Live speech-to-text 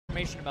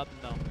information about them,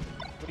 though.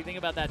 What do you think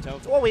about that,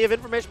 Toph? Well, we have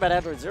information about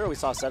Android Zero. We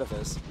saw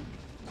Cetaphis.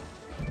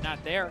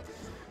 Not there.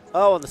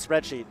 Oh, on the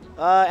spreadsheet.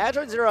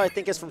 Android Zero, I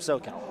think, is from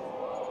SoCal.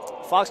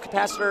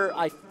 FoxCapacitor,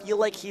 I feel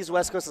like he's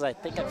West Coast, as I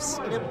think I've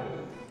seen him.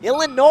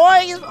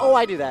 Illinois? Oh,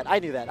 I knew that. I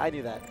knew that. I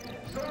knew that.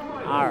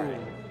 All right.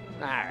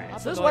 All right.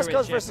 So this is West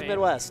Coast versus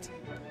Midwest.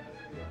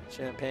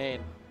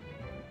 Champagne.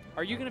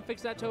 Are you going to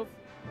fix that, Toph?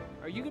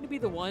 Are you going to be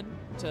the one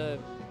to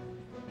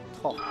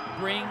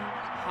bring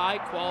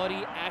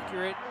high-quality,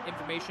 accurate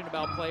information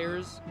about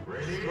players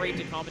straight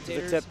to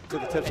commentators? To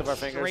the tips of our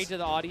fingers. Straight to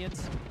the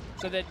audience,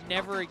 so that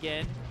never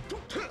again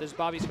does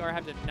Bobby Scar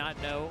have to not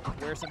know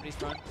where somebody's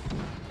from?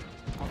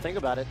 I'll think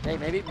about it. Hey,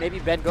 maybe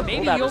Ben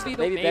Goldhaber's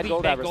maybe Ben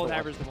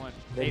Goldhaber's the one.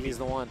 Maybe he's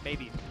the one.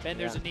 Maybe. Ben,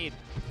 there's a need.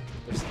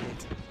 There's a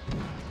need.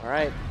 All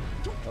right.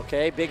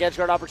 Okay, big edge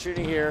guard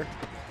opportunity here.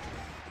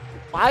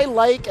 I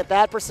like, at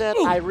that percent,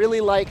 I really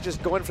like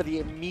just going for the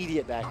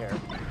immediate back air.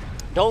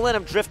 Don't let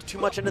him drift too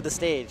much into the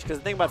stage, because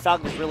the thing about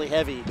Falcon is really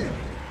heavy.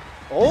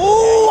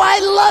 Oh, I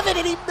love it,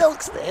 and he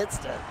milks the hit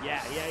stun.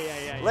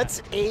 Yeah.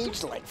 Let's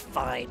age like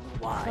fine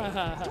wine.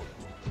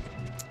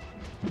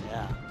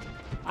 Yeah.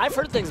 I've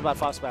heard things about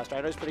FoxCapacitor.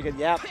 I know he's pretty good.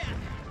 Yeah.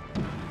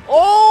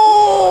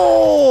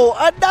 Oh,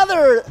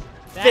 another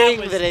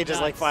thing that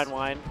ages like fine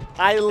wine.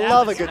 I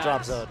love a good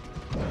drop zone.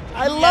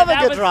 I love a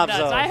good drop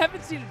zone. I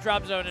haven't seen a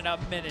drop zone in a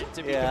minute,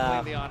 to be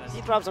completely honest.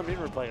 He dropped some beam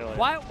replay earlier.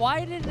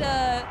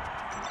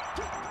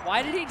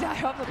 Why did he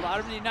die off the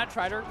bottom? Did he not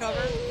try to recover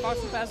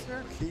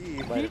FoxCapacitor?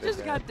 He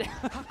just got down.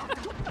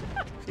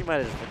 He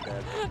might have just been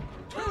dead.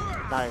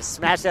 Nice.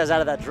 Smash that out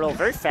of that drill.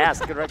 Very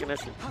fast. Good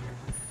recognition.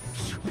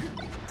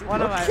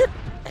 One of my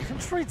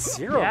Android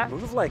Zero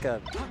move like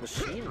a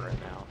machine right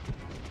now.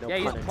 No yeah,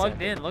 he's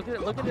plugged in. Look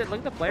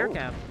at the player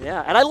cam.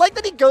 Yeah, and I like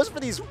that he goes for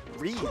these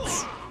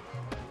reads.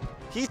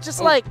 He's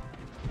just like,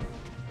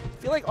 I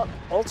feel like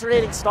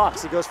alternating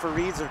stocks. He goes for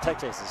reads or tech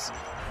chases.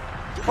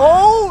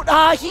 Oh,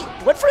 he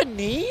went for a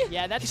knee?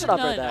 Yeah, that's should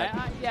upgrade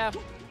that. Yeah,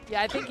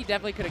 I think he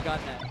definitely could have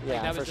gotten that.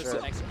 Yeah, that was for just sure.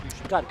 an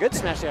execution. God, good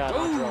smash out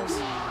on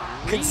drills.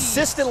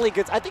 Consistently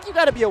good. I think you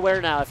got to be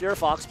aware now, if you're a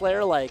Fox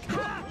player, like,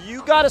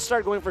 you got to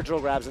start going for drill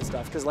grabs and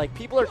stuff, because, like,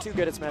 people are too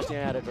good at smashing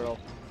out of drill.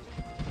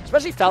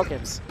 Especially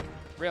Falcons.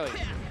 Really?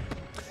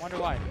 Wonder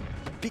why.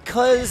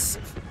 Because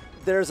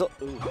there's a...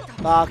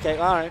 okay,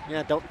 all right.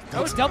 Yeah, don't...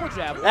 That was double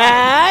jab.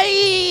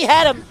 He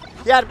had him.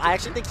 He had him. I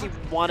actually think he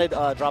wanted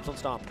drop zone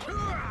stomp.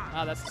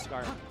 Oh, that's the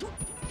Scar.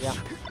 Yeah.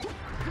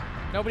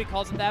 Nobody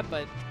calls it that,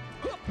 but...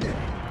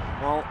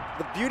 Well,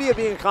 the beauty of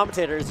being a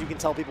commentator is you can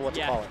tell people what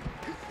to call it.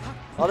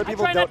 Other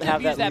people don't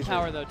have that. I try not to abuse that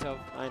power, though, Toph.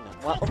 I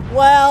know.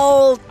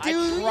 Well,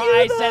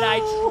 I said I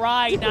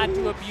try not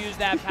to abuse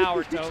that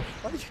power, Toph.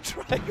 Why are you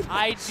trying?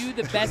 I do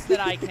the best that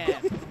I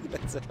can.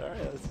 That's it. All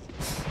right.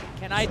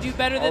 Can I do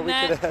better than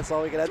that? That's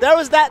all we can have. There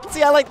was that.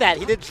 See, I like that.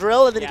 He did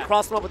drill, and then he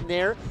crossed him up with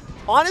Nair.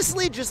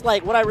 Honestly, just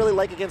like what I really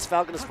like against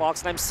Falcon is Fox,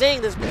 and I'm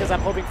saying this because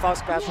I'm hoping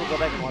FoxCapacitor will go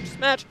back and watch this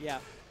match. Yeah.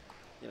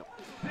 You know,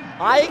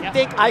 I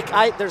think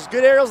there's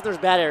good aerials and there's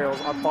bad aerials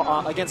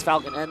against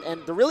Falcon,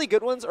 and the really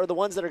good ones are the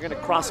ones that are going to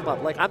cross him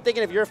up. Like, I'm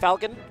thinking if you're a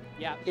Falcon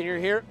and you're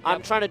here,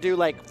 I'm trying to do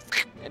like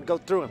and go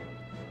through him.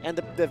 And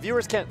the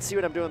viewers can't see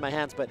what I'm doing with my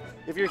hands, but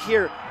if you're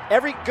here,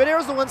 every good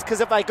aerial's the ones,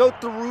 because if I go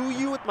through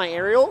you with my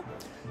aerial,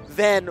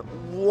 then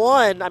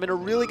one, I'm in a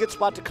really good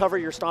spot to cover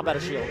your stomp out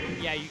of shield.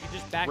 Yeah, you can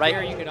just back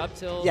air, you can up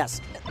tilt.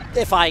 Yes.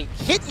 If I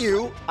hit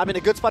you, I'm in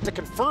a good spot to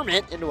confirm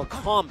it into a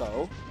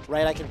combo,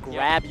 right? I can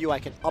grab you, I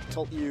can up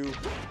tilt you.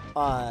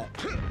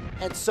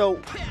 And so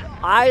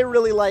I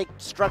really like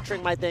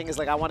structuring my thing is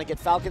like I want to get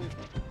Falcon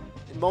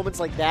in moments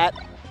like that.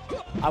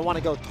 I want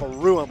to go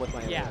through him with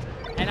my aerial. Yeah,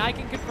 and I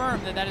can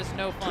confirm that that is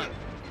no fun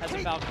as a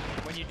Falcon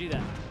when you do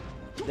that.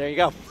 There you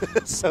go.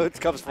 So it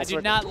comes full circle.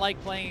 I do not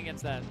like playing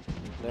against that.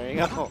 There you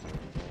go.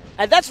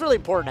 And that's really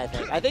important, I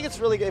think. I think it's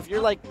really good. If you're,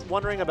 like,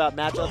 wondering about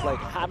matchup, like,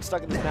 I'm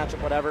stuck in this matchup,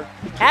 whatever,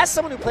 ask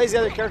someone who plays the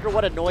other character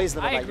what annoys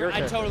them about your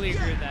character. I totally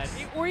agree with that.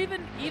 Or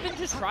even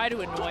just try to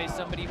annoy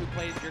somebody who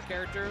plays your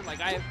character. Like,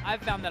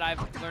 I've found that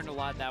I've learned a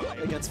lot that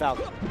way. Against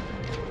Falcon.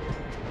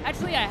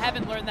 Actually, I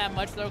haven't learned that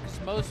much, though,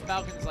 because most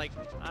Falcons, like,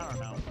 I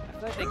don't know. I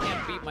feel like they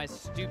can't beat my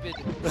stupid,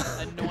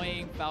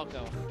 annoying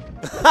Falco.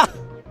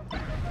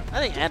 I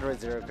think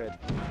Android Zero could.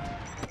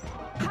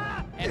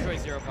 Android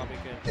Zero probably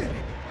could.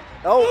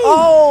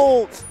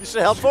 Oh! You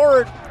should have helped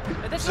forward.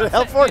 You should have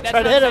helped forward.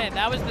 Try to hit him.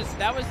 That was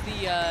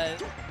the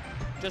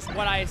just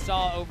what I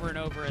saw over and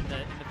over in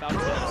the Falcon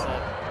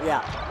episode.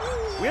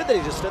 Yeah. Weird that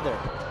he just stood there.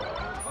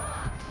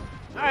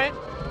 All right.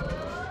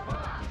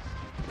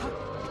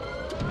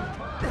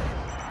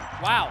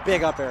 Wow.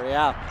 Big up air,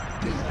 yeah.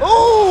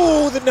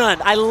 Oh, the nun.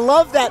 I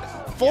love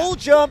that full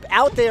jump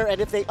out there,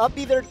 and if they up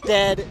B, they're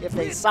dead. If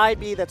they side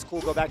B, that's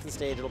cool. Go back to the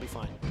stage. It'll be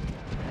fine.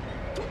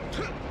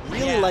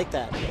 Really like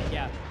that.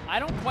 Yeah. I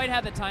don't quite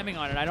have the timing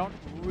on it. I don't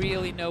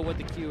really know what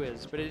the cue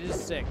is, but it is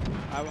sick.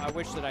 I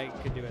wish that I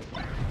could do it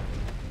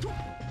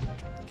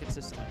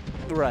consistently.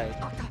 Right.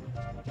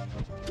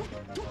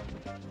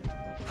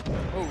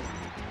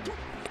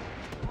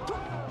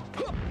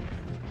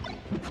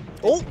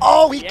 Oh.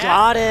 Oh, he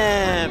got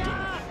him.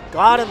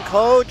 Got him,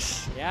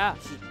 coach. Yeah.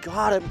 He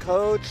got him,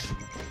 coach.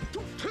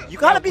 You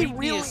got to be Weak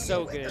knee really... is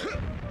so good.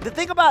 The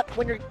thing about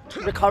when you're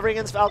recovering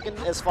against Falcon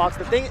as Fox,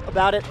 the thing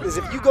about it is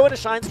if you go into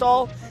Shine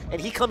Stall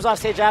and he comes off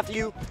stage after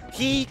you,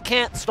 he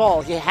can't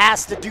stall. He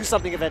has to do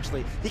something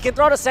eventually. He can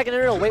throw out a second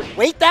aerial,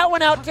 wait that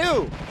one out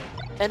too,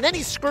 and then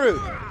he's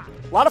screwed.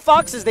 A lot of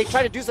Foxes, they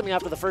try to do something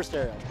after the first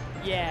aerial.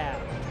 Yeah.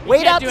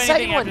 Wait out the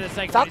second one.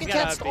 Falcon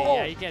can't stall.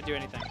 Yeah, you can't do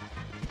anything.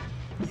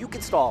 You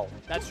can stall.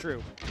 That's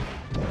true.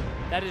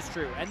 That is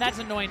true. And that's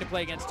annoying to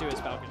play against too as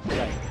Falcon.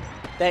 Right.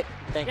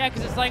 Yeah,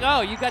 because it's like, oh,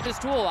 you got this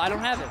tool. I don't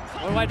have it.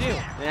 What do I do?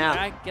 Yeah. And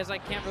I guess I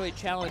can't really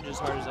challenge as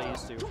hard as I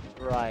used to.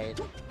 Right.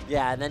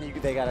 Yeah, and then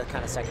they got to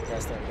kind of second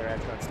guess their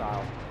edge guard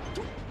style.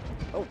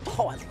 Oh,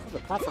 I love the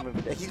platform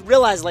movement. He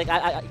realized, like,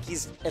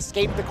 he's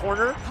escaped the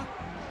corner,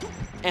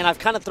 and I've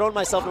kind of thrown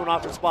myself into an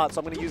awkward spot, so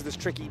I'm going to use this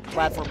tricky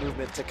platform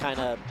movement to kind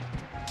of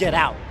get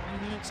out,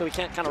 so he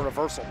can't kind of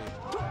reversal me.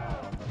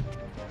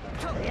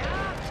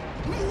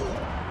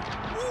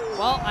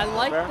 Well, I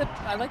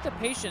like the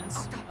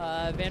patience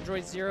of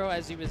Android Zero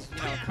as he was,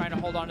 trying to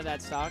hold on to that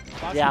stock.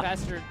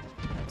 FoxCapacitor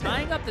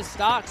tying up the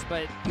stocks,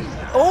 but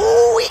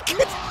oh,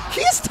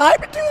 he has time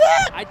to do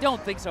that. I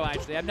don't think so.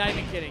 Actually, I'm not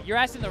even kidding. You're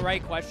asking the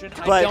right question.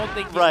 But, I don't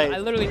think. I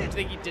literally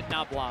think he did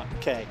not block.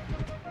 Okay.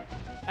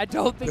 I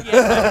don't think he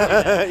had time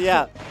to do that.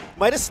 Yeah,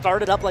 might have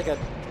started up like a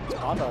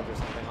hot dog or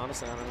something.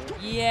 Honestly, I don't know.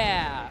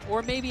 Yeah,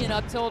 or maybe an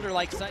up tilt or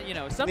like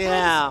sometimes.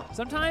 Yeah.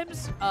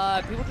 Sometimes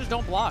people just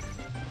don't block.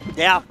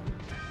 Yeah.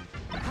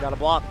 You gotta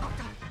block.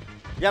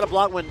 You gotta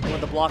block when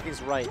the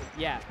blocking's right.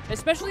 Yeah,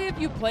 especially if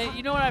you play.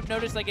 You know what I've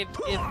noticed? Like if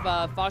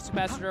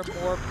FoxCapacitor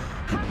more.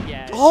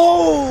 Yeah.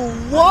 Oh,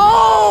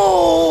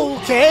 whoa!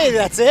 Okay,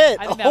 that's it.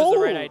 I think that was the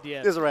right idea.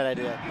 It was the right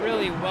idea.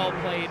 Really well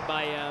played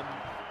by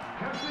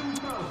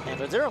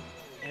Android Zero.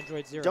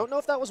 Android Zero. Don't know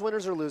if that was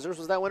winners or losers.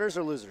 Was that winners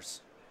or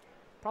losers?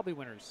 Probably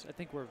winners. I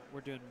think we're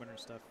doing winner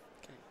stuff.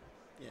 Okay.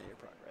 Yeah, you're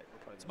probably right.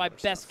 It's my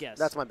best guess.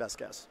 That's my best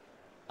guess.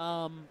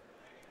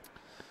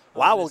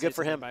 Wow, well, good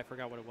for him. I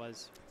forgot what it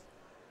was.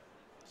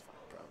 It's fine,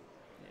 bro.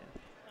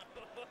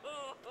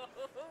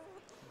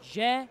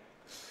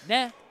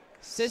 Yeah.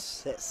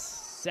 Genesis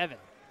 7.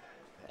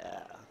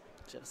 Yeah,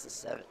 Genesis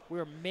 7.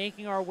 We're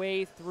making our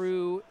way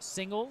through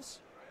singles.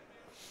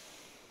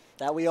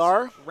 That we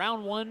are.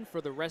 Round 1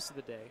 for the rest of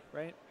the day,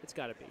 right? It's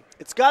got to be.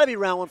 It's got to be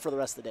round 1 for the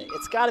rest of the day.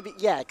 It's got to be,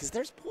 yeah, because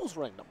there's pools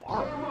running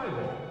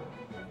tomorrow.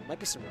 Might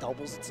be some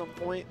doubles at some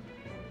point.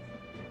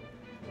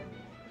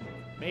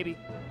 Maybe.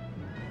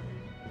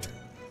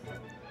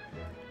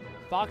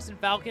 Fox and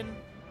Falcon,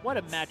 what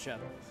a matchup.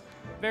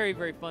 Very,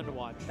 very fun to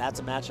watch.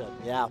 That's a matchup,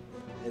 yeah.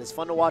 It is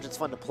fun to watch. It's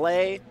fun to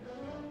play.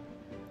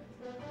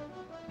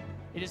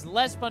 It is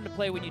less fun to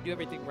play when you do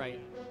everything right.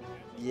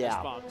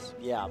 Yeah. Fox.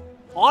 Yeah.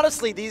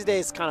 Honestly, these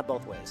days, kind of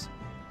both ways.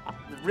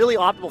 Really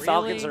optimal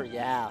Falcons are,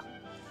 yeah.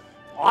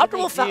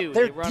 Optimal Falcons,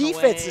 their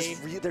defense is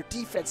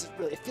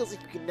really, it feels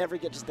like you can never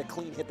get just the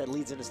clean hit that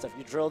leads into stuff.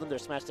 You drill them, they're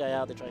smash die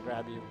out, they try to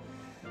grab you.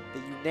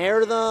 You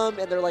nair them,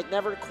 and they're like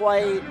never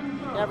quite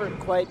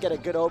get a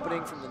good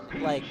opening from the,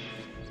 like,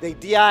 they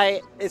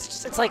DI.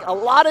 It's like a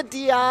lot of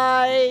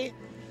DI,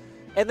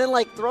 and then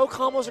like throw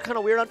combos are kind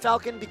of weird on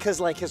Falcon because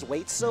like his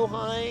weight's so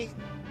high,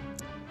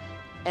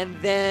 and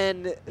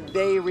then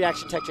they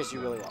reaction tech chase you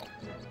really well,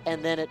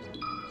 and then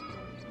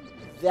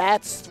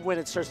that's when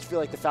it starts to feel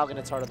like the Falcon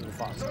hits harder than the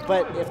Fox.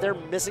 But if they're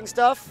missing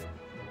stuff,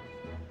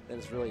 then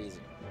it's really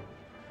easy.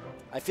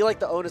 I feel like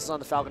the onus is on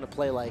the Falcon to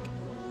play like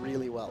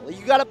really well.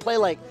 You got to play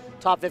like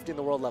top 50 in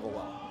the world level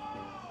well.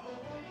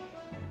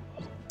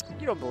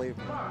 You don't believe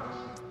me.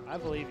 I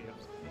believe you.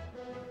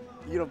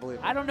 You don't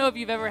believe me. I don't know if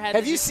you've ever had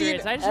this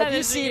experience. I don't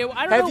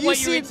know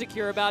what you're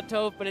insecure about,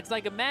 Toph, but it's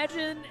like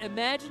imagine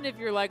if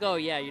you're like, oh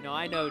yeah,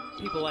 I know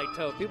people like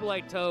Toph. People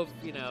like Toph,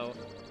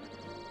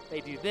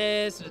 they do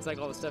this, and it's like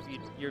all the stuff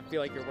you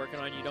feel like you're working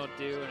on you don't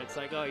do, and it's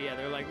like, oh yeah,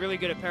 they're like really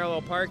good at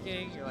parallel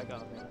parking. You're like, oh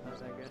man, how's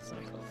that good? It's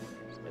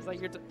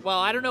like well,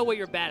 I don't know what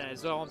you're bad at,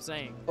 is all I'm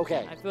saying.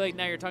 Okay. I feel like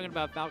now you're talking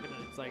about Falcon,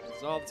 and it's like,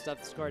 it's all the stuff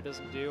this card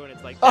doesn't do, and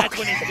it's like, that's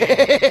when it's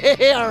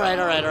good. all right.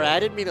 I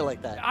didn't mean it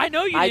like that. I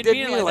know you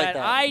didn't mean it like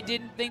that. I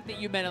didn't think that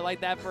you meant it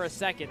like that for a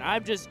second.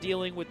 I'm just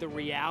dealing with the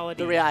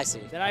reality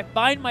that I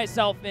find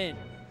myself in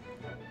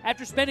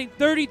after spending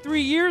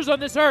 33 years on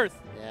this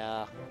earth.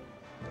 Yeah.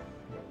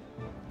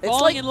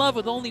 Falling in love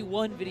with only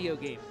one video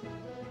game.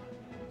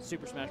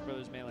 Super Smash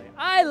Bros. Melee.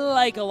 I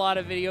like a lot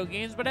of video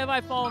games, but have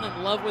I fallen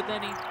in love with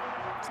any?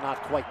 It's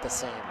not quite the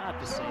same. Not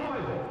the same.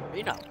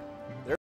 You know.